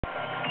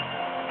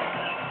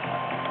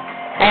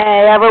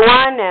Hey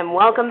everyone, and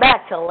welcome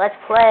back to Let's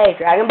Play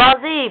Dragon Ball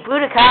Z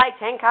Budokai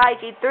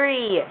Tenkichi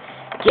 3.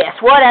 Guess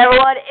what,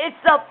 everyone? It's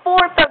the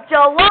 4th of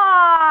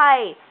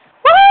July!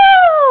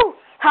 Woo!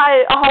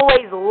 I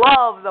always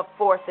love the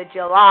 4th of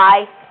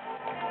July,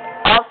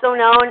 also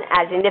known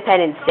as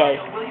Independence Day.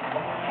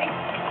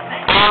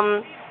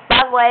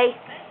 By the way,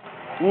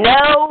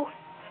 no,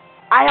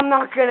 I am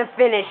not gonna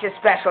finish a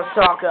special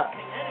saga.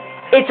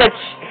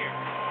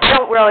 I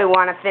don't really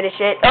want to finish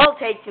it. It'll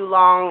take too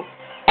long,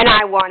 and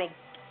I want to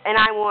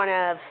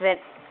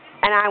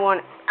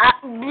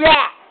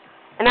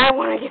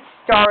get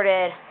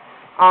started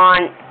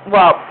on,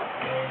 well,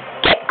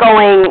 get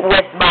going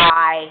with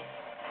my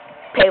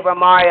Paper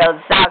Mario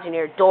the Thousand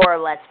Year Door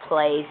Let's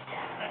Plays.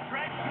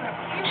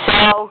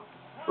 So,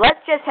 let's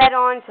just head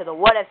on to the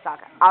What If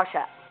Saga. I'll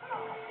shut up.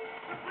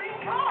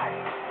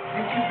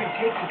 Since you've been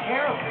taking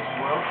care of this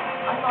world,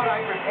 I thought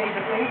I'd repay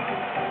the favor.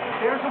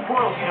 There's a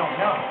world you don't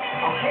know.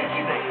 I'll take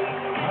you there.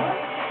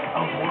 Huh?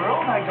 A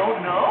world I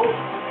don't know?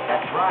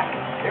 That's right.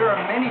 There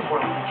are many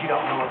worlds that you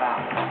don't know about.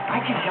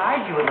 I can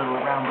guide you a little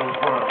around those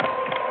worlds.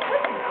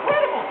 That's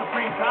incredible,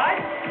 Supreme Kai.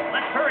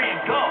 Let's hurry and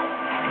go.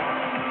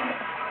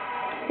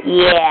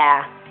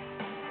 Yeah.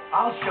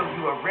 I'll show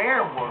you a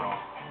rare world.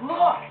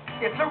 Look,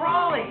 it's a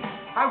Raleigh.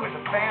 I was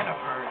a fan of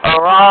hers.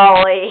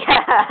 Raleigh.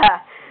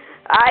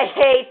 I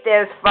hate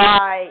this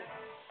fight.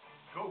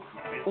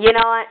 You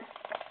know what?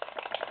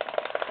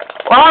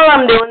 While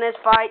I'm doing this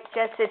fight,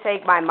 just to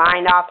take my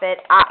mind off it,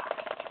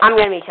 I'm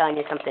going to be telling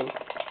you something.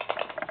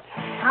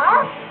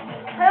 Huh?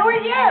 Who are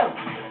you?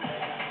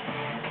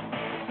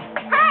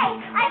 Hi,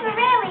 I'm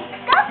Raleigh.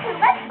 Goku,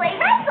 let's play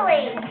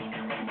wrestling.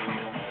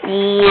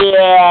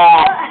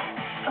 Yeah.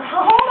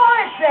 Hold on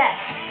a sec.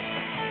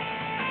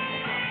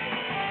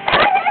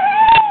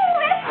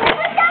 Wrestling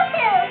with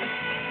Goku.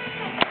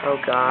 Oh,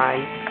 God.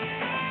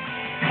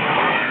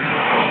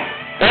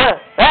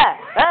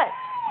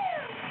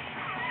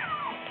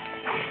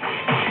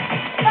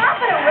 Stop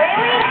it,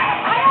 Raleigh.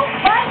 I don't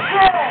fight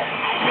good.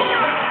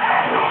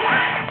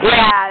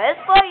 Yeah, this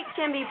fight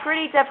can be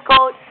pretty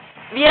difficult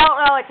if you don't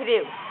know what to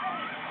do.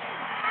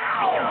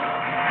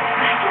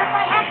 I guess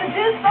I have to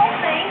do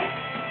something.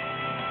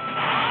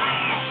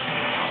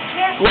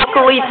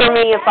 Luckily for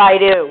me if I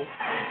do.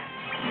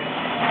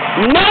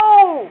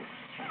 No!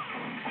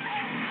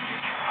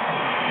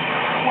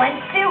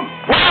 1,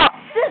 2. Rock,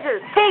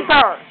 scissors,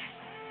 paper!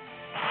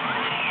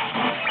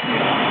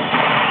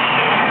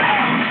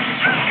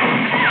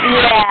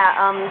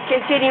 Yeah,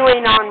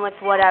 continuing on with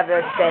what I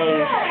was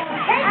saying.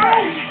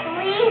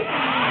 Please.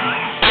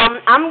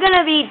 I'm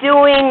gonna be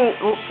doing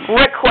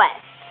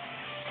requests.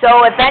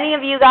 So if any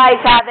of you guys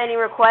have any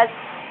requests,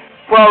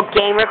 well,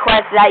 game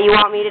requests that you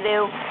want me to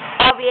do,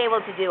 I'll be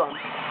able to do them.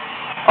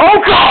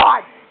 Oh,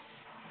 God!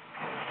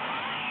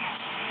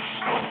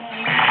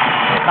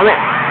 Come here.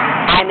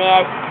 I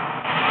missed.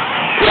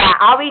 Yeah,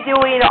 I'll be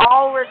doing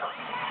all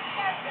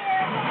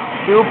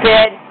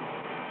stupid.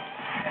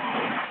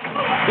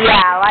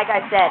 Yeah, like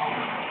I said.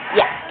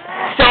 Yeah.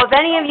 So if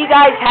any of you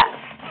guys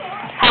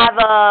have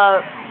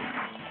a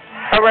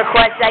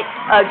request,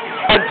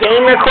 a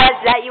game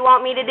request that you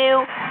want me to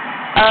do,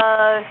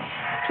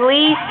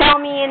 please tell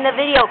me in the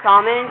video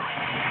comments,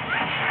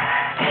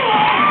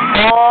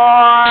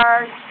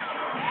 or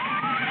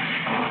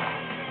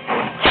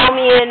tell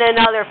me in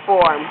another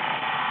form.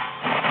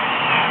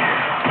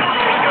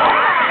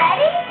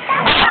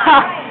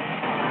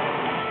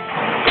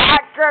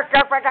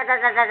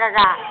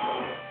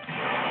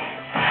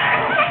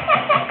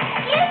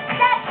 You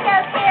suck,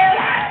 Goku.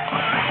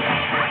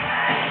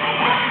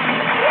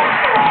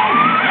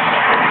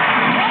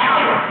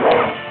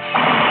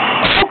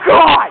 Oh,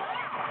 God!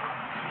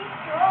 He's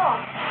strong.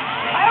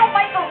 I don't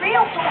like the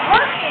real to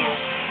hurt you.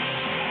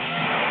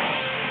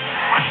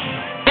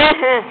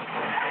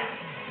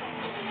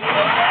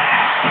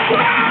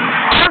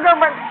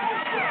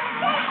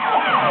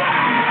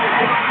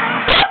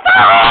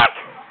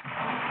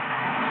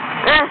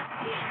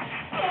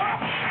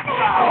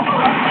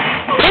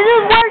 This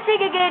is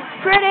working again,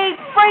 pretty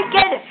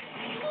freaking.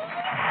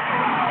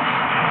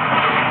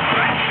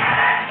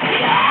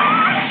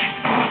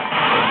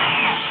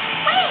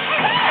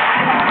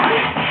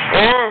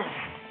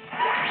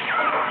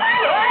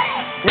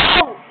 No!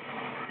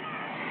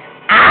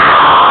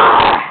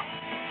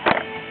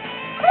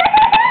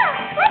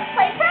 Let's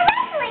play pro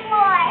wrestling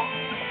more.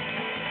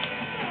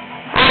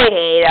 I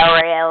hate it,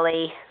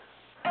 really.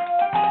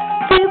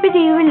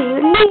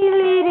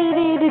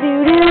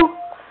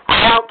 I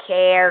don't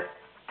care.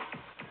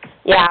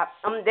 Yeah,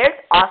 there's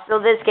also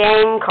this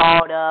game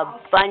called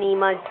Bunny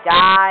Must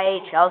Die,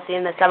 Chelsea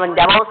and the Seven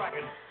Devils.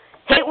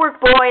 Hatework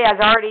Boy has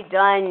already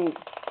done,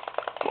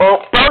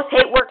 well, both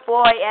Hatework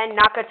Boy and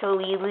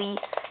Nakatolili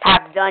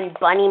have done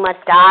Bunny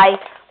Must Die,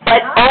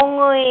 but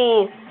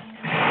only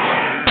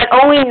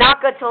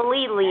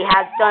Nakatolili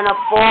has done a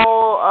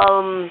full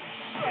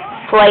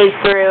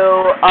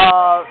playthrough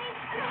of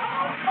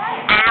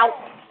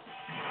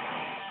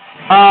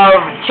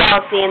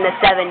Chelsea and the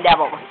Seven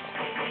Devils.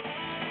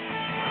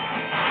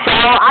 So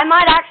I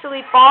might actually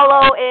actually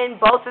follow in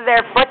both of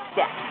their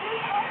footsteps.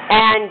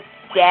 And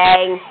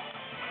dang,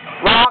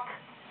 rock.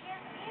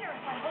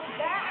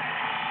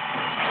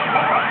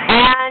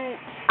 And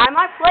I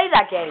might play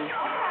that game,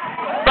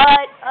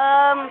 but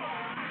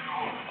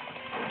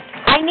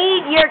I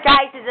need your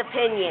guys'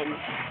 opinion.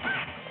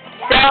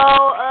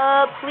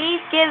 So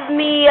please give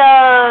me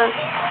a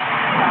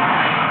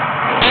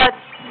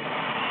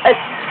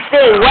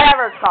thing,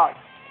 whatever it's called.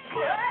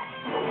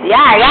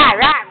 Yeah.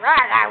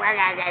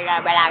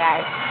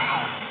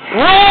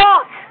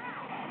 Walk!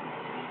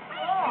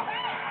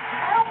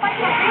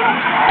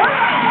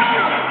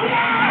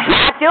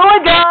 Not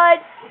doing good.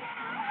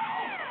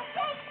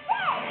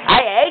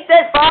 I hate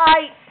this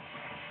fight.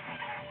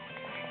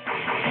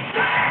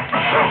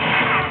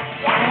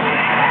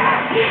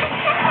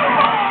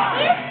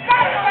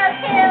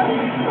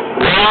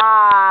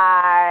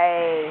 Why?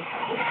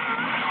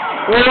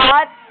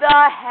 What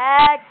the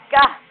heck?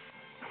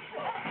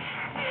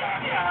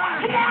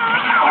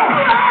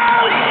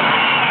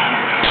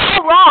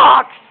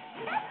 Rock!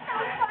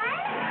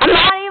 I'm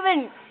not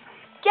even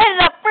getting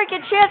a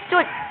freaking chance to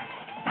it.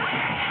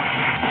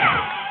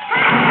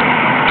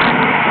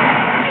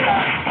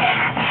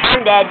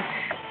 I'm dead.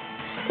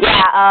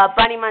 Yeah,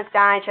 Bunny must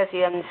die,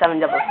 Chelsea and 7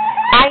 doubles.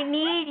 I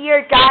need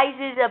your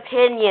guys'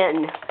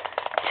 opinion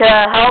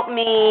to help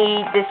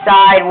me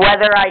decide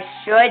whether I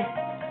should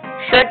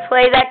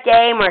play that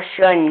game or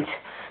shouldn't.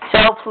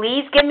 So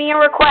please give me a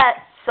request.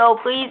 So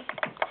please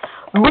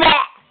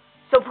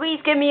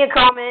give me a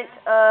comment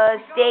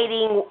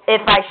stating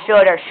if I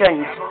should or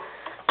shouldn't.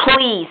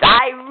 Please,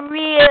 I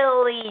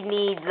really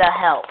need the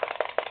help.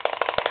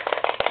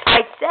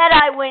 I said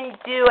I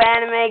wouldn't do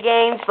anime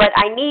games, but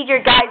I need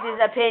your guys'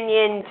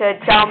 opinion to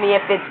tell me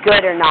if it's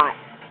good or not.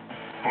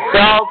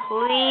 So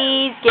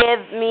please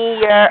give me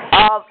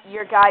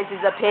your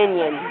guys'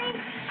 opinion.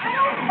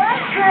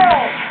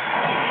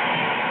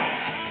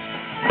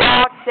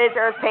 Rock,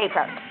 scissors,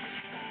 paper.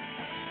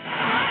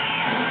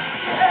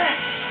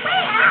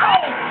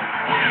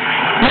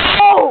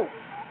 No!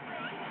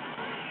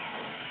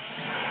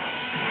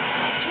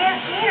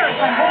 Can't hear if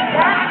I hold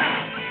back.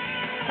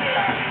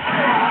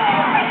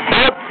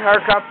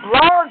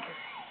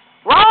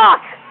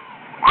 Rock!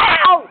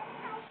 Ow!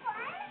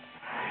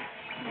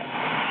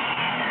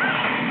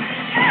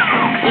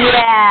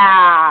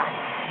 Yeah.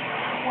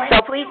 So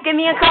please give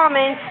me a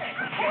comment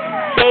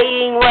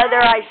stating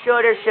whether I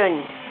should or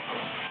shouldn't.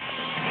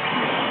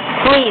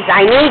 Please,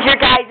 I need your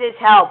guys'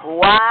 help.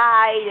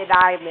 Why did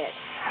I miss?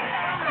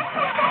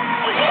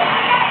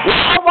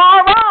 No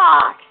more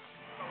rock!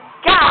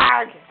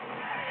 God!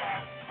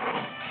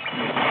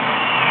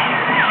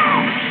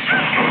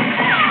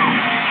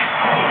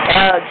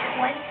 Ugh.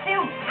 1, 2,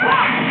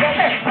 rock,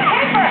 scissors,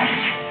 paper.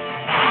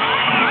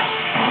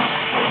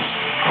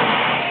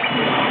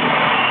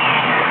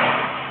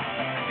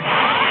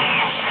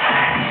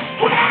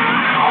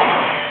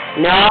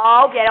 No,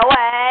 get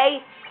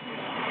away!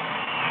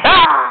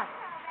 Ah!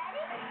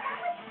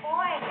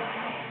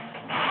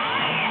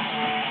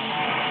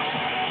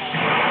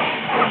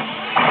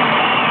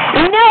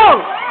 No!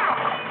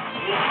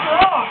 She's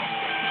strong.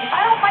 If I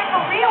don't fight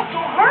for real,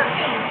 she'll hurt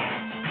me.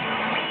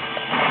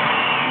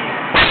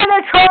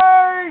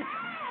 Penetrate!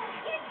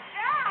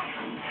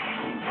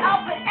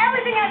 I'll put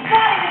everything I've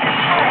got into this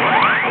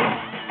fight.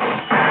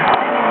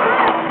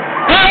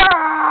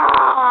 Ah!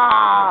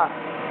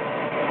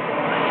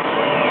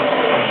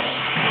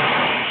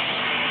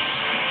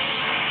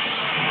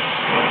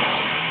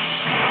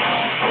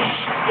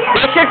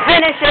 We should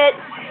finish it.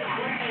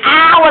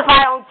 Ow, if I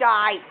don't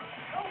die.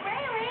 Oh,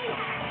 really?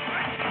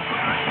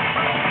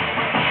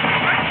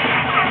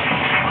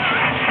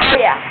 Oh,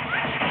 yeah.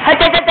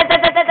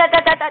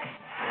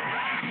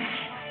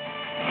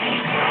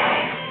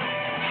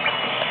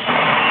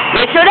 We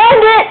should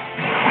end it.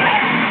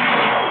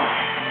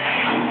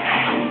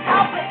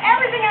 I'll put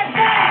everything I've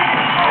got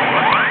into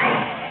this fight.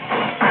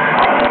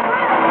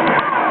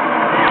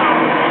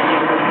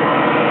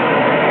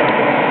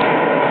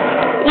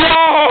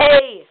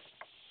 Yay!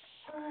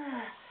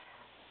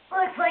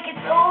 Looks like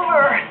it's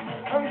over.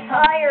 I'm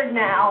tired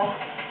now.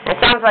 That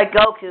sounds like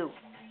Goku.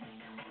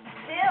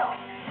 Still,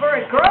 for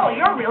a girl,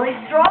 you're really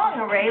strong,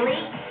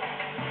 Aurelie.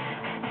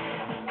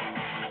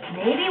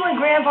 Maybe when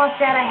Grandpa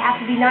said I have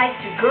to be nice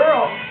to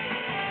girls,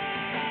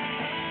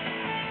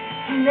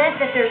 he meant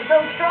that they're so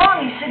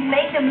strong you shouldn't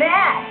make them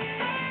mad.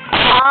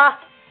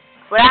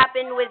 What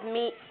happened with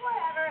me?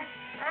 Whatever.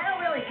 I don't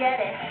really get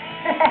it.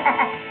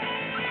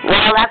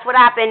 Well, that's what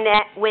happened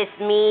with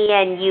me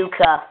and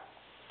Yuka.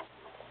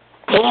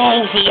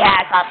 Dang, she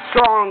has a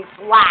strong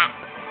slap.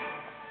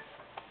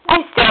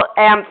 I still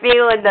am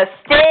feeling the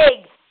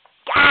sting.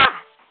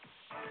 Gah!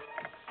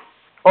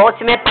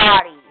 Ultimate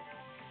body.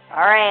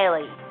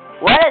 Aurelie.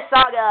 What a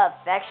saga,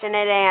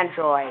 affectionate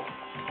android.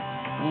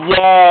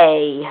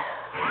 Yay.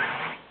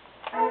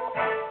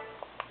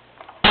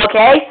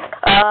 Okay.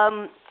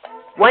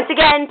 Once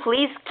again,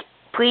 please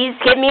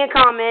give me a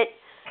comment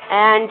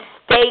and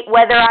state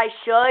whether I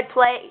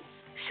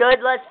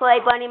should let's play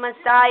Bunny Must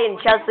Die and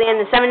Chelsea and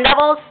the 7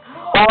 Devils,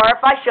 or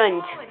if I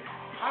shouldn't.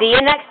 See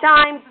you next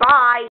time.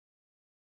 Bye.